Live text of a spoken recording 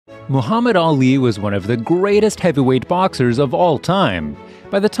Muhammad Ali was one of the greatest heavyweight boxers of all time.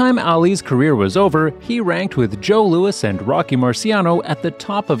 By the time Ali's career was over, he ranked with Joe Louis and Rocky Marciano at the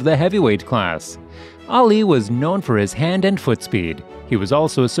top of the heavyweight class. Ali was known for his hand and foot speed. He was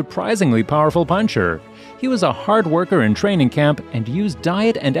also a surprisingly powerful puncher. He was a hard worker in training camp and used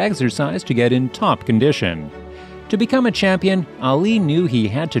diet and exercise to get in top condition. To become a champion, Ali knew he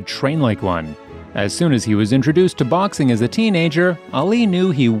had to train like one. As soon as he was introduced to boxing as a teenager, Ali knew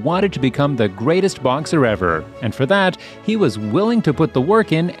he wanted to become the greatest boxer ever, and for that, he was willing to put the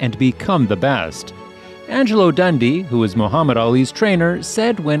work in and become the best. Angelo Dundee, who was Muhammad Ali's trainer,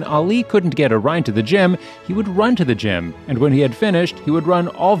 said when Ali couldn't get a ride to the gym, he would run to the gym, and when he had finished, he would run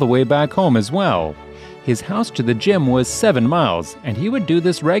all the way back home as well. His house to the gym was 7 miles, and he would do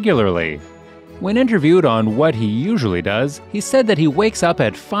this regularly. When interviewed on what he usually does, he said that he wakes up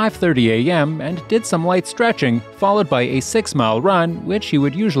at 5:30 a.m. and did some light stretching, followed by a 6-mile run, which he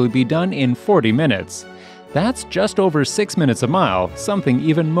would usually be done in 40 minutes. That's just over 6 minutes a mile, something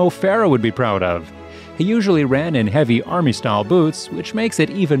even Mo Farah would be proud of. He usually ran in heavy army-style boots, which makes it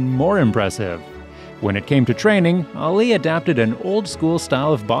even more impressive. When it came to training, Ali adapted an old-school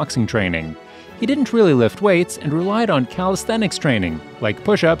style of boxing training. He didn't really lift weights and relied on calisthenics training, like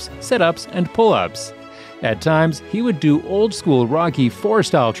push-ups, sit-ups, and pull-ups. At times, he would do old-school Rocky IV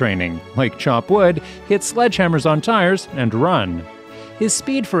style training, like chop wood, hit sledgehammers on tires, and run. His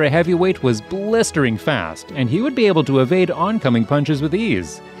speed for a heavyweight was blistering fast, and he would be able to evade oncoming punches with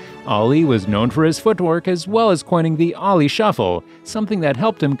ease. Ali was known for his footwork as well as coining the Ali Shuffle, something that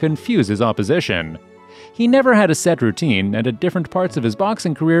helped him confuse his opposition. He never had a set routine, and at different parts of his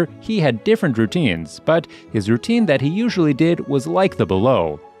boxing career, he had different routines, but his routine that he usually did was like the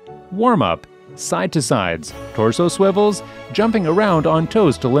below. Warm-up, side to sides, torso swivels, jumping around on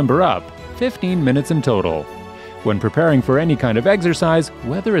toes to limber up, 15 minutes in total. When preparing for any kind of exercise,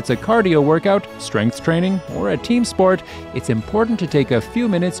 whether it's a cardio workout, strength training, or a team sport, it's important to take a few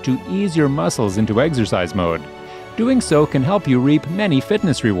minutes to ease your muscles into exercise mode. Doing so can help you reap many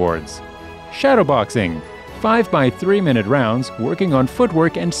fitness rewards. Shadowboxing, 5 by 3-minute rounds working on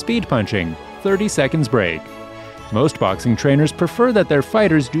footwork and speed punching, 30 seconds break. Most boxing trainers prefer that their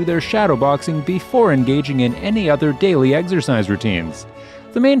fighters do their shadowboxing before engaging in any other daily exercise routines.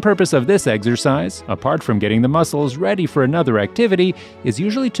 The main purpose of this exercise, apart from getting the muscles ready for another activity, is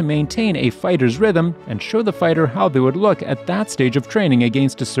usually to maintain a fighter's rhythm and show the fighter how they would look at that stage of training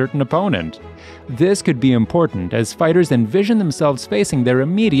against a certain opponent. This could be important as fighters envision themselves facing their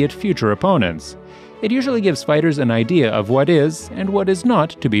immediate future opponents. It usually gives fighters an idea of what is and what is not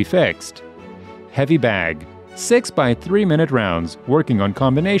to be fixed. Heavy bag, 6 by 3-minute rounds working on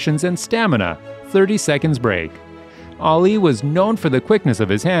combinations and stamina, 30 seconds break. Ali was known for the quickness of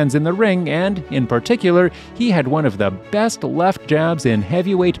his hands in the ring and, in particular, he had one of the best left jabs in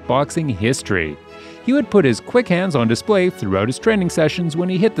heavyweight boxing history. He would put his quick hands on display throughout his training sessions when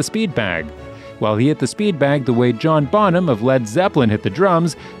he hit the speed bag. While he hit the speed bag the way John Bonham of Led Zeppelin hit the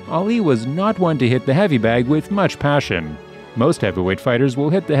drums, Ali was not one to hit the heavy bag with much passion. Most heavyweight fighters will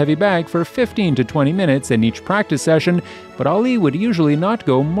hit the heavy bag for 15 to 20 minutes in each practice session, but Ali would usually not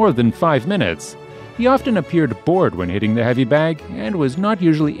go more than 5 minutes. He often appeared bored when hitting the heavy bag and was not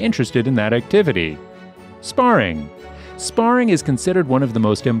usually interested in that activity. Sparring. Sparring is considered one of the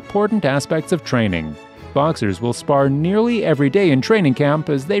most important aspects of training. Boxers will spar nearly every day in training camp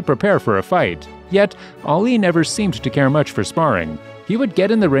as they prepare for a fight. Yet, Ali never seemed to care much for sparring. He would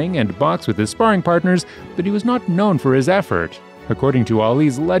get in the ring and box with his sparring partners, but he was not known for his effort. According to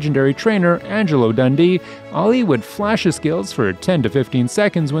Ali's legendary trainer, Angelo Dundee, Ali would flash his skills for 10 to 15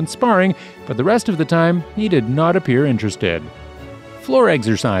 seconds when sparring, but the rest of the time, he did not appear interested. Floor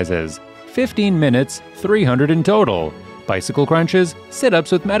exercises, 15 minutes, 300 in total. Bicycle crunches,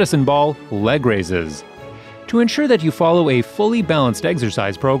 sit-ups with medicine ball, leg raises. To ensure that you follow a fully balanced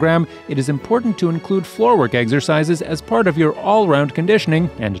exercise program, it is important to include floorwork exercises as part of your all-round conditioning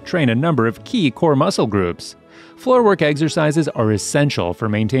and train a number of key core muscle groups. Floorwork exercises are essential for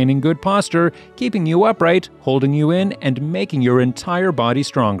maintaining good posture, keeping you upright, holding you in, and making your entire body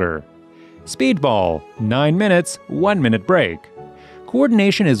stronger. Speedball, 9 minutes, 1 minute break.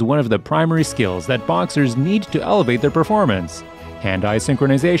 Coordination is one of the primary skills that boxers need to elevate their performance. Hand-eye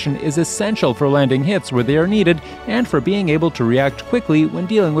synchronization is essential for landing hits where they are needed and for being able to react quickly when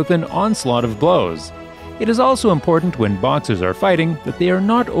dealing with an onslaught of blows. It is also important when boxers are fighting that they are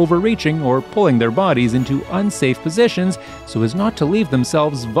not overreaching or pulling their bodies into unsafe positions so as not to leave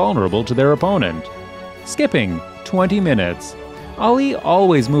themselves vulnerable to their opponent. Skipping, 20 minutes. Ali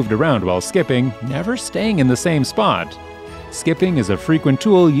always moved around while skipping, never staying in the same spot. Skipping is a frequent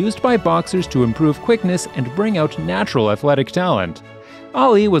tool used by boxers to improve quickness and bring out natural athletic talent.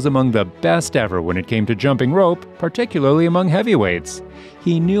 Ali was among the best ever when it came to jumping rope, particularly among heavyweights.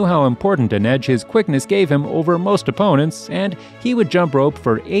 He knew how important an edge his quickness gave him over most opponents, and he would jump rope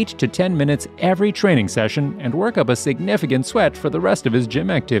for 8 to 10 minutes every training session and work up a significant sweat for the rest of his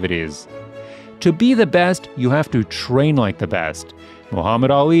gym activities. To be the best, you have to train like the best.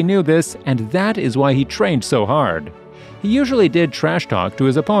 Muhammad Ali knew this, and that is why he trained so hard. He usually did trash talk to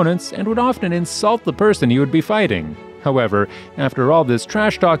his opponents and would often insult the person he would be fighting. However, after all this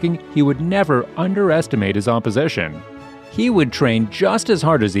trash talking, he would never underestimate his opposition. He would train just as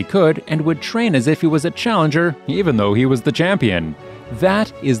hard as he could and would train as if he was a challenger, even though he was the champion.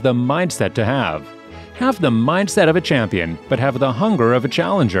 That is the mindset to have. Have the mindset of a champion, but have the hunger of a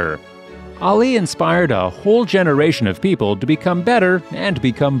challenger. Ali inspired a whole generation of people to become better and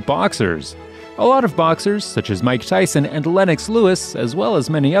become boxers. A lot of boxers, such as Mike Tyson and Lennox Lewis, as well as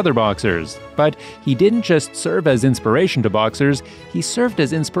many other boxers. But he didn't just serve as inspiration to boxers, he served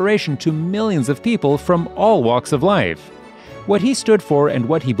as inspiration to millions of people from all walks of life. What he stood for and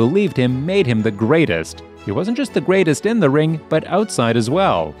what he believed in made him the greatest. He wasn't just the greatest in the ring, but outside as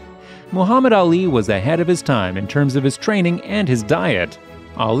well. Muhammad Ali was ahead of his time in terms of his training and his diet.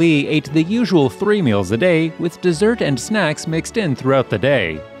 Ali ate the usual 3 meals a day, with dessert and snacks mixed in throughout the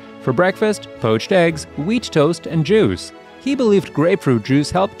day. For breakfast, poached eggs, wheat toast, and juice. He believed grapefruit juice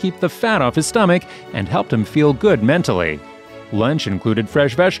helped keep the fat off his stomach and helped him feel good mentally. Lunch included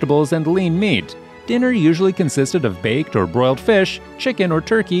fresh vegetables and lean meat. Dinner usually consisted of baked or broiled fish, chicken or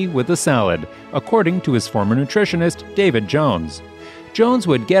turkey with a salad, according to his former nutritionist, David Jones. Jones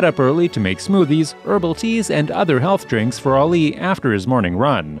would get up early to make smoothies, herbal teas, and other health drinks for Ali after his morning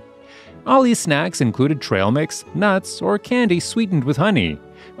run. Ali's snacks included trail mix, nuts, or candy sweetened with honey.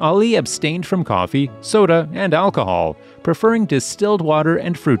 Ali abstained from coffee, soda, and alcohol, preferring distilled water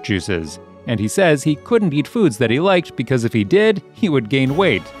and fruit juices. And he says he couldn't eat foods that he liked because if he did, he would gain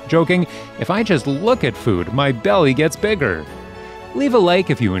weight, joking, "If I just look at food, my belly gets bigger." Leave a like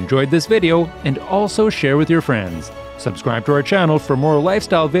if you enjoyed this video, and also share with your friends. Subscribe to our channel for more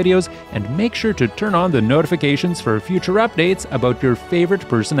lifestyle videos, and make sure to turn on the notifications for future updates about your favorite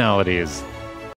personalities.